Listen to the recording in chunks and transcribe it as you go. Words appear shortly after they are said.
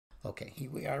Okay,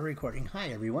 here we are recording. Hi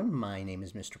everyone, my name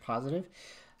is Mr. Positive.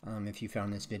 If you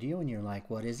found this video and you're like,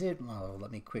 what is it? Well,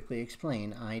 let me quickly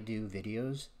explain. I do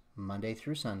videos Monday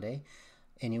through Sunday,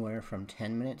 anywhere from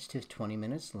 10 minutes to 20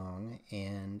 minutes long,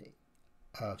 and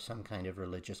of some kind of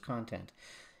religious content.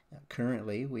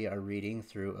 Currently, we are reading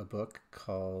through a book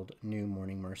called New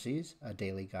Morning Mercies, a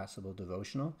daily gospel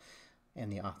devotional, and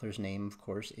the author's name, of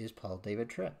course, is Paul David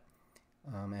Tripp,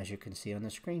 as you can see on the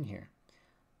screen here.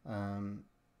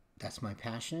 That's my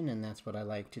passion, and that's what I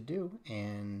like to do,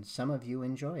 and some of you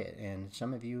enjoy it, and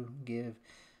some of you give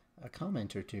a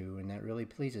comment or two, and that really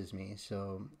pleases me.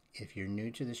 So if you're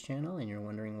new to this channel and you're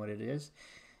wondering what it is,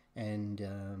 and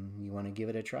you want to give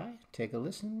it a try, take a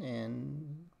listen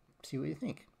and see what you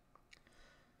think.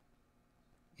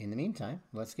 In the meantime,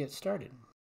 let's get started.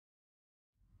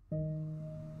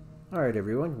 All right,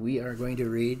 everyone, we are going to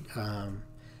read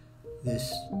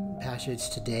this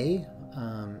passage today.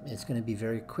 It's going to be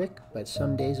very quick, but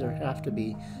some days don't have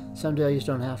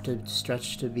to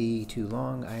stretch to be too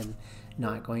long. I'm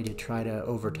not going to try to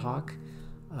overtalk,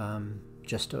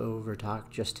 just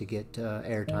to get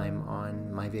airtime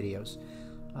on my videos.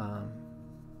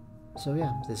 So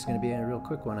yeah, this is going to be a real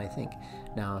quick one, I think.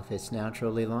 Now, if it's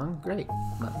naturally long, great.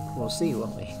 We'll see,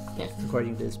 won't we?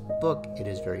 According to this book, it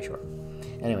is very short.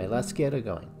 Anyway, let's get it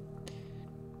going.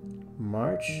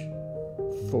 March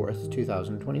 4th,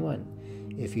 2021.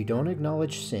 If you don't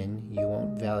acknowledge sin, you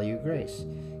won't value grace.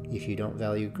 If you don't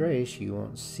value grace, you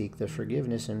won't seek the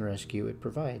forgiveness and rescue it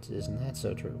provides. Isn't that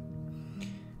so true?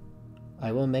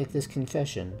 I will make this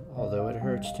confession, although it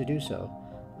hurts to do so.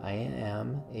 I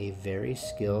am a very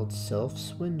skilled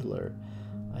self-swindler.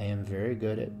 I am very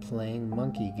good at playing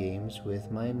monkey games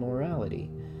with my morality.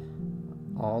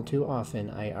 All too often,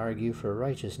 I argue for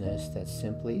righteousness that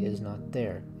simply is not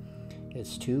there.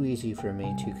 It's too easy for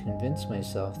me to convince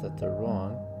myself that the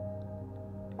wrong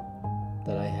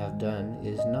that I have done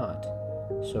is not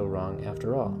so wrong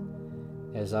after all.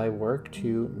 As I work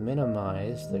to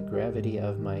minimize the gravity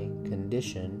of my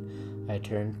condition, I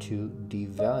turn to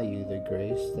devalue the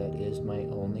grace that is my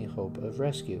only hope of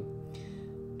rescue.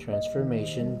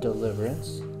 Transformation,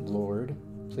 deliverance, Lord,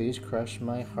 please crush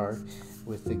my heart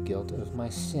with the guilt of my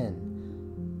sin,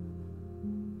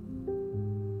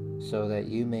 so that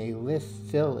you may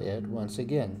fill it once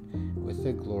again with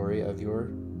the glory of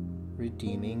your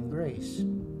redeeming grace.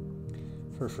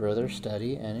 For further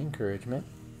study and encouragement,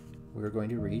 we're going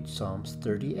to read Psalms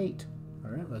 38.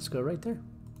 All right, let's go right there.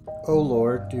 O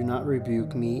Lord, do not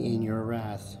rebuke me in your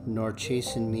wrath, nor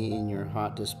chasten me in your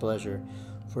hot displeasure,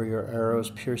 for your arrows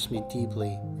pierce me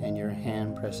deeply, and your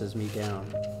hand presses me down.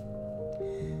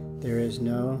 There is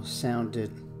no sound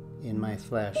in my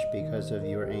flesh because of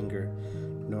your anger,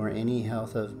 nor any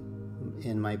health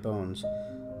in my bones,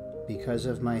 because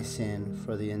of my sin,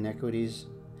 for the iniquities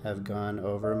have gone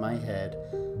over my head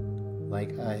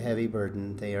like a heavy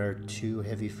burden. They are too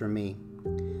heavy for me.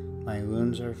 My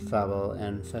wounds are foul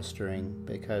and festering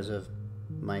because of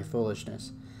my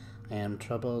foolishness. I am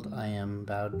troubled, I am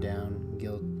bowed down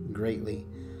greatly.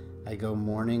 I go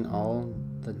mourning all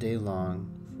the day long,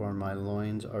 for my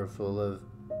loins are full of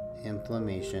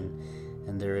inflammation,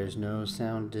 and there is no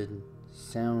soundness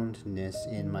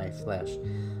in my flesh.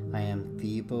 I am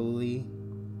feebly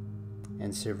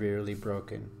and severely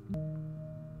broken.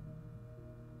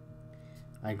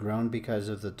 I groan because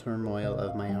of the turmoil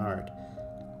of my heart.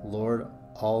 Lord,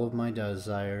 all of my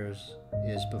desires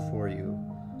is before you.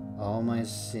 All my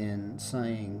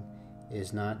sighing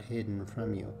is not hidden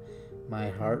from you.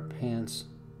 My heart pants,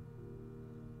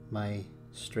 my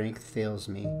strength fails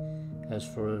me. As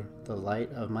for the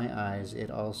light of my eyes, it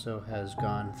also has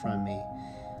gone from me.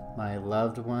 My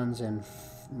loved ones and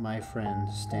my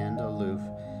friends stand aloof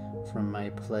from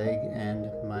my plague,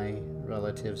 and my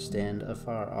relatives stand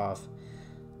afar off.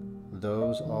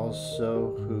 Those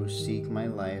also who seek my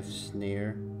life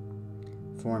snare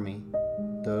for me.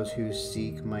 Those who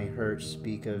seek my hurt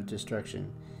speak of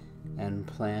destruction and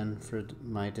plan for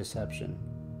my deception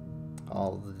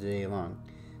all the day long.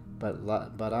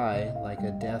 But I, like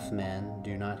a deaf man,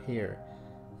 do not hear,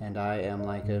 and I am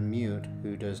like a mute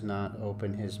who does not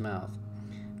open his mouth.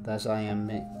 Thus I am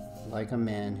like a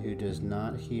man who does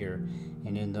not hear,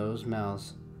 and in those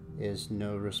mouths is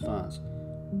no response.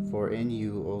 For in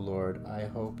you, O Lord, I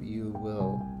hope you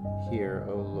will hear,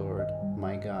 O Lord,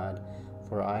 my God.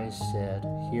 For I said,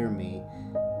 hear me,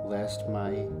 lest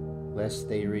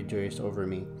they rejoice over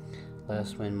me,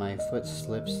 lest when my foot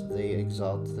slips they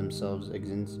exalt themselves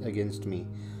against me.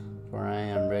 For I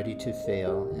am ready to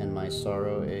fail, and my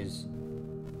sorrow is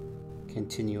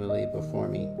continually before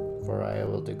me. For I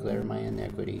will declare my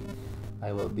iniquity.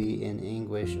 I will be in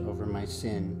anguish over my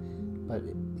sin, but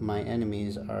my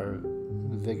enemies are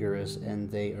vigorous and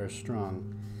they are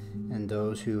strong, and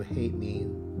those who hate me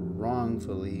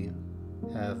wrongfully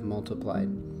have multiplied.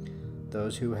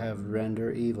 Those who have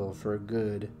rendered evil for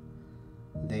good,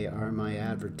 they are my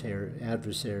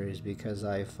adversaries, because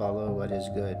I follow what is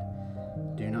good.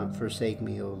 Do not forsake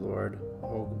me, O Lord,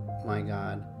 O my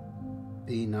God.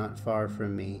 Be not far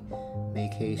from me.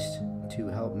 Make haste to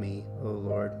help me, O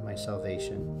Lord, my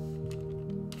salvation.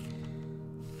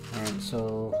 Alright,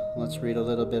 so let's read a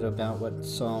little bit about what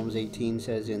Psalms 18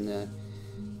 says in the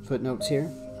footnotes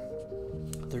here.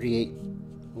 38,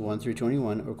 1 through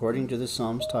 21. According to the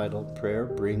Psalm's title, prayer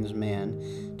brings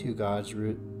man to God's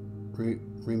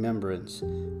remembrance.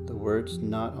 The words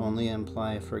not only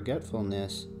imply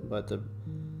forgetfulness, but the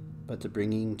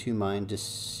bringing to mind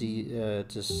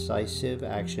decisive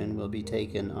action will be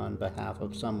taken on behalf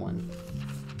of someone.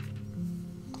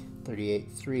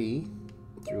 38, 3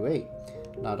 through 8.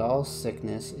 Not all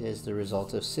sickness is the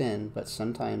result of sin, but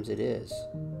sometimes it is.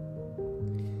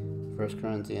 1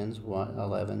 Corinthians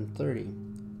 11:30.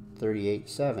 38,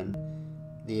 7.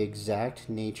 The exact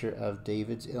nature of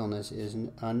David's illness is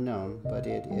unknown, but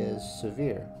it is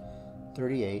severe.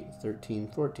 38, 13,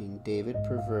 14. David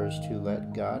prefers to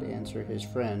let God answer his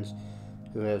friends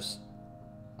who have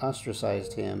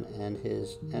ostracized him and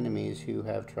his enemies who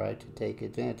have tried to take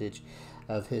advantage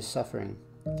of his suffering.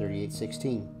 38,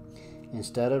 16.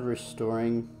 Instead of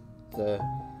restoring the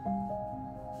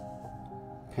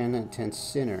penitent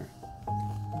sinner,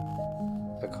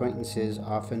 acquaintances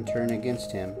often turn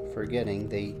against him, forgetting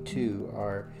they too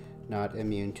are not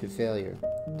immune to failure.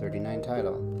 39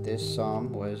 title. This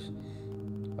psalm was...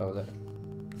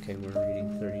 Okay, we're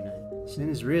reading 39. Sin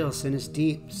is real. Sin is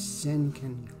deep. Sin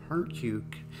can hurt you.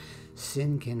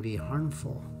 Sin can be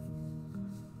harmful.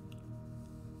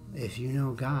 If you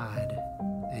know God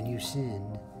and you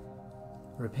sin,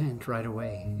 repent right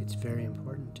away. It's very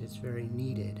important. It's very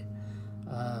needed.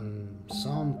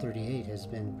 Psalm 38 has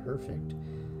been perfect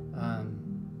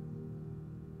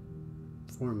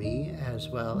for me, as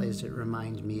well as it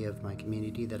reminds me of my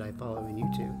community that I follow in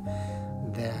YouTube,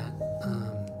 that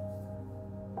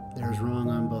there's wrong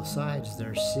on both sides,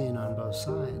 there's sin on both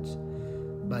sides,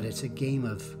 but it's a game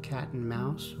of cat and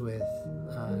mouse with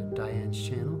Diane's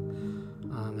channel.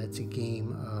 It's a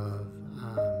game of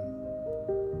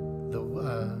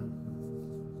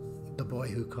the boy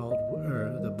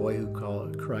who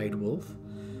cried wolf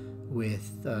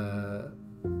with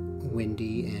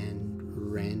Wendy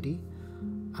and Randy,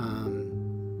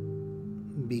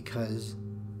 because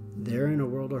they're in a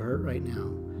world of hurt right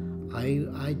now.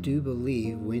 I do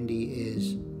believe Wendy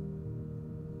is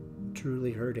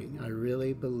truly hurting. I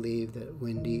really believe that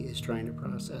Wendy is trying to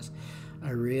process. I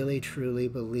really truly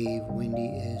believe Wendy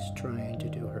is trying to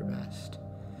do her best,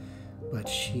 but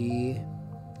she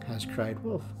has cried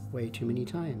wolf way too many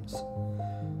times.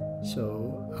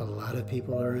 So a lot of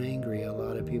people are angry. A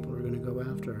lot of people are going to go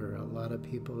after her. A lot of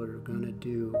people are going to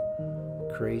do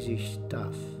crazy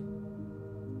stuff.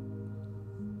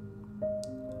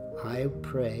 I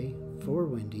pray for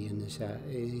Wendy in this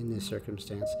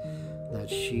circumstance, that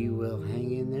she will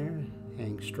hang in there,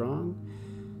 hang strong,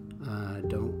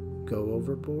 don't go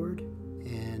overboard,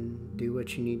 and do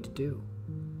what you need to do.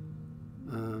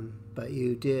 But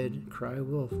you did cry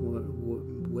wolf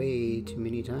way too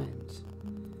many times.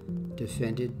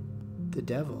 Defended the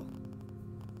devil,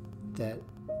 that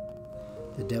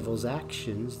the devil's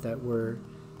actions that were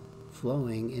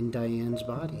flowing in Diane's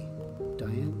body.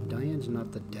 Diane's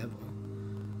not the devil,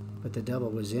 but the devil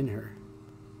was in her.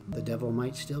 The devil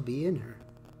might still be in her,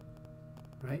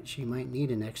 right? She might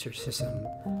need an exorcism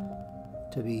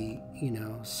to be,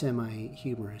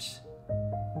 semi-humorous.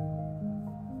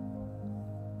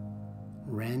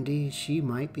 Randy, she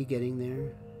might be getting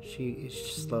there. She is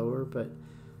slower, but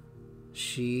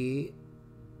she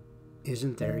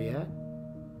isn't there yet.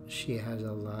 She has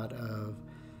a lot of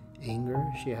anger.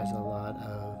 She has a lot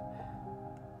of,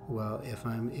 well, if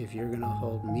you're going to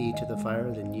hold me to the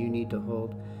fire, then you need to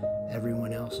hold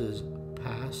everyone else's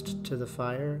past to the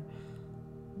fire.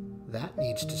 That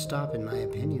needs to stop, in my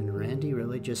opinion. Randy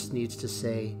really just needs to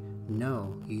say,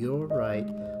 no, you're right.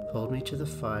 Hold me to the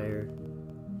fire.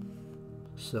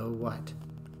 So what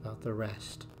about the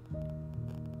rest?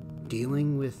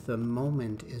 Dealing with the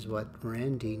moment is what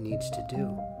Randy needs to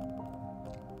do.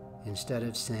 Instead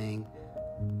of saying,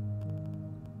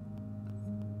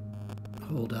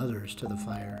 hold others to the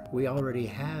fire. We already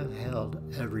have held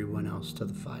everyone else to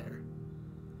the fire.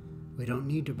 We don't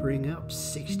need to bring up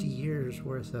 60 years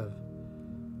worth of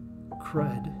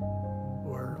crud,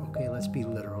 or, okay, let's be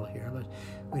literal here.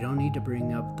 We don't need to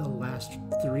bring up the last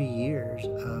 3 years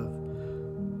of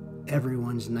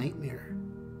everyone's nightmare.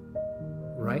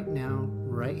 Right now,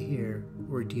 right here,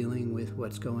 we're dealing with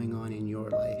what's going on in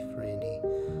your life, Randy.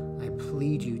 I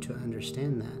plead you to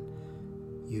understand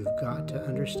that. You've got to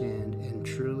understand and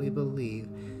truly believe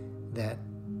that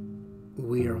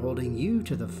we are holding you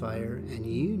to the fire, and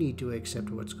you need to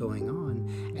accept what's going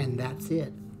on, and that's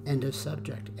it. End of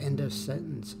subject, end of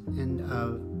sentence, end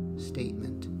of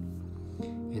statement.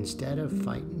 Instead of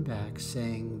fighting back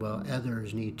saying, well,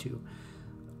 others need to.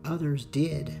 Others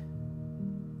did.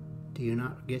 Do you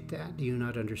not get that? Do you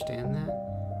not understand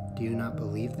that? Do you not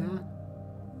believe that?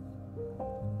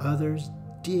 Others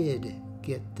did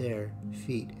get their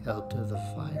feet held to the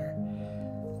fire.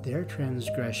 Their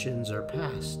transgressions are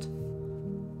past.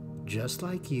 Just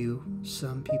like you,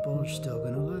 some people are still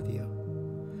going to love you.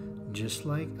 Just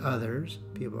like others,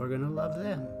 people are going to love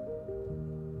them.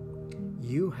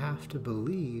 You have to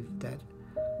believe that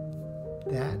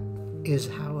that is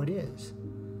how it is.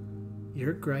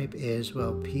 Your gripe is,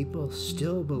 well, people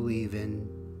still believe in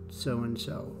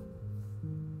so-and-so.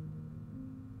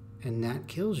 And that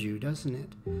kills you, doesn't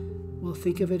it? Well,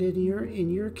 think of it in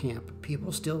your camp.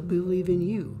 People still believe in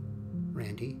you,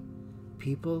 Randy.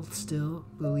 People still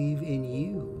believe in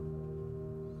you.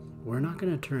 We're not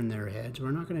going to turn their heads.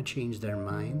 We're not going to change their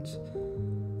minds.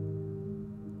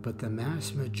 But the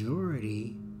mass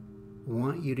majority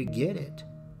want you to get it.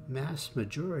 Mass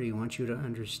majority wants you to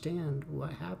understand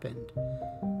what happened.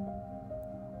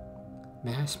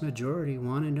 Mass majority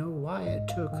want to know why it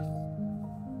took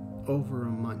over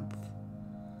a month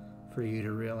for you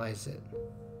to realize it.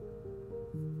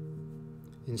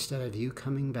 Instead of you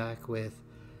coming back with,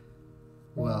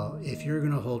 well, if you're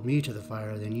going to hold me to the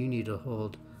fire, then you need to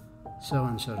hold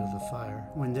so-and-so to the fire.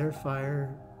 When their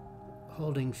fire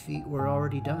holding feet were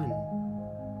already done.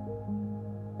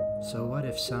 So what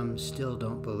if some still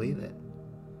don't believe it?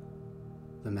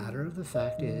 The matter of the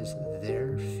fact is,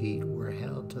 their feet were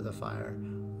held to the fire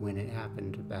when it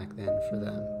happened back then for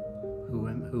them,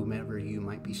 whomever you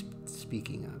might be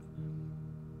speaking of.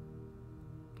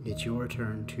 It's your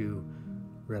turn to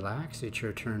relax. It's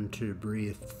your turn to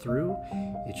breathe through.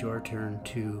 It's your turn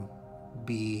to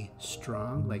be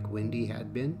strong, like Wendy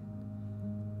had been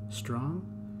strong.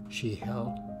 She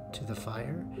held to the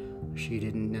fire. She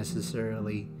didn't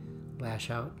necessarily lash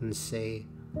out and say,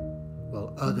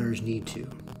 well, others need to.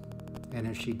 And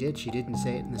if she did, she didn't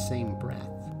say it in the same breath.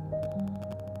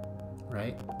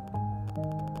 Right?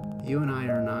 You and I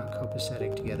are not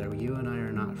copacetic together. You and I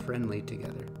are not friendly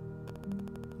together.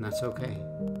 And that's okay.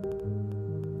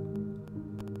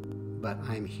 But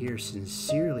I'm here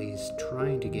sincerely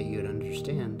trying to get you to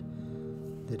understand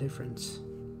the difference.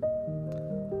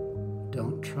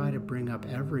 Don't try to bring up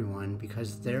everyone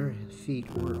because their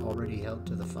feet were already held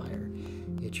to the fire.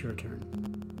 It's your turn.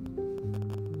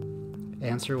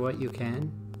 Answer what you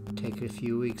can. Take a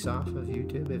few weeks off of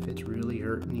YouTube if it's really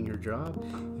hurting your job,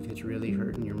 if it's really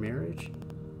hurting your marriage.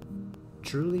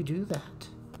 Truly do that.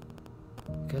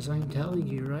 Because I'm telling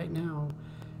you right now,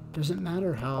 it doesn't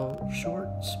matter how short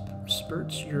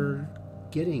spurts you're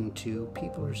getting to,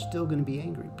 people are still going to be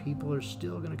angry. People are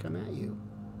still going to come at you.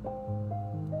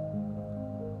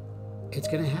 It's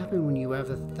going to happen when you have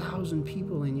 1,000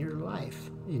 people in your life,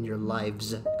 in your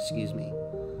lives, that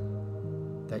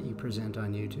you present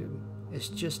on YouTube. It's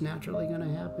just naturally going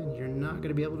to happen. You're not going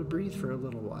to be able to breathe for a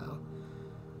little while.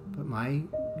 But my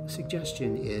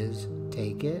suggestion is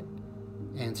take it,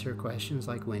 answer questions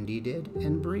like Wendy did,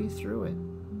 and breathe through it.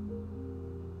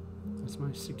 That's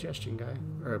my suggestion, guy.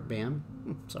 Or Bam.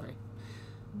 Sorry.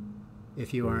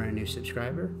 If you are a new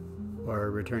subscriber or a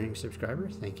returning subscriber,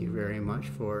 thank you very much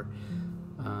for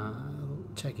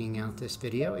checking out this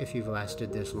video. If you've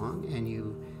lasted this long and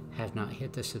you have not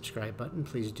hit the subscribe button,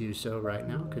 please do so right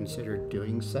now. Consider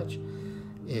doing such.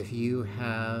 If you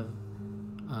have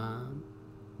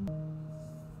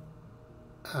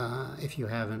if you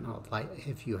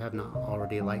have not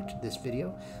already liked this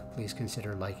video, please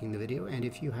consider liking the video. And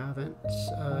if you haven't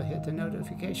hit the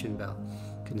notification bell,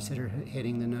 consider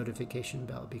hitting the notification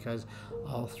bell, because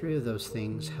all three of those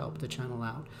things help the channel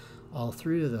out. All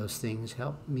three of those things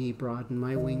help me broaden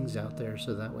my wings out there,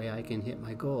 so that way I can hit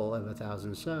my goal of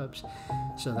 1,000 subs.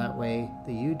 So that way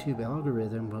the YouTube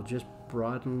algorithm will just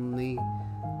broadly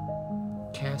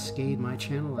cascade my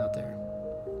channel out there.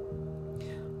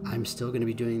 I'm still going to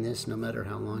be doing this no matter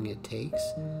how long it takes.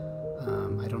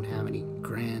 I don't have any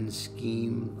grand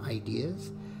scheme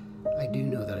ideas. I do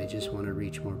know that I just want to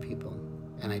reach more people.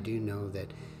 And I do know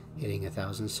that hitting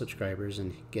 1,000 subscribers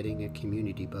and getting a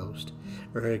community post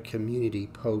or a community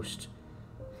post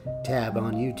tab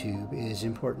on YouTube is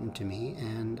important to me,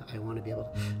 and I want to be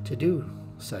able to do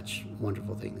such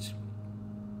wonderful things.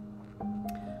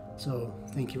 So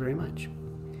thank you very much.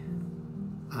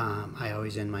 I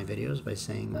always end my videos by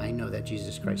saying, I know that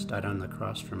Jesus Christ died on the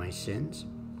cross for my sins.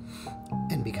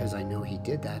 And because I know he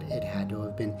did that, it had to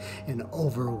have been an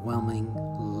overwhelming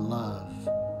love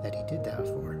that he did that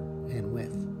for and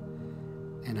with.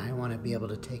 And I want to be able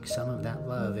to take some of that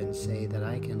love and say that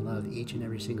I can love each and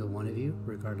every single one of you,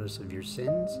 regardless of your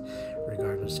sins,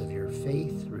 regardless of your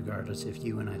faith, regardless if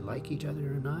you and I like each other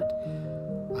or not.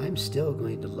 I'm still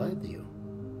going to love you.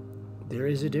 There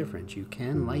is a difference. You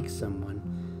can like someone.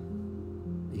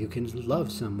 You can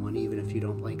love someone even if you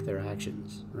don't like their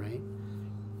actions, right?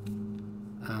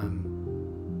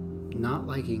 Not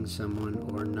liking someone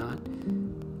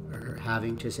or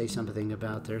having to say something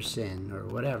about their sin or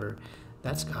whatever,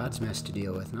 that's God's mess to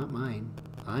deal with, not mine.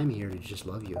 I'm here to just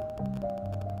love you.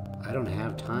 I don't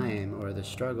have time or the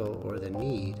struggle or the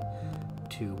need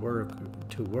to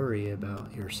worry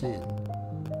about your sin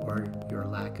or your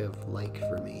lack of like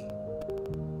for me,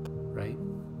 right?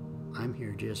 I'm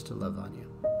here just to love on you.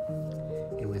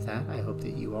 And with that, I hope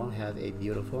that you all have a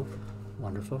beautiful,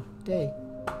 wonderful day.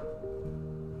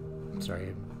 Sorry,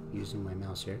 I'm using my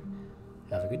mouse here.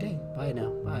 Have a good day. Bye now.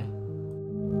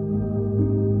 Bye.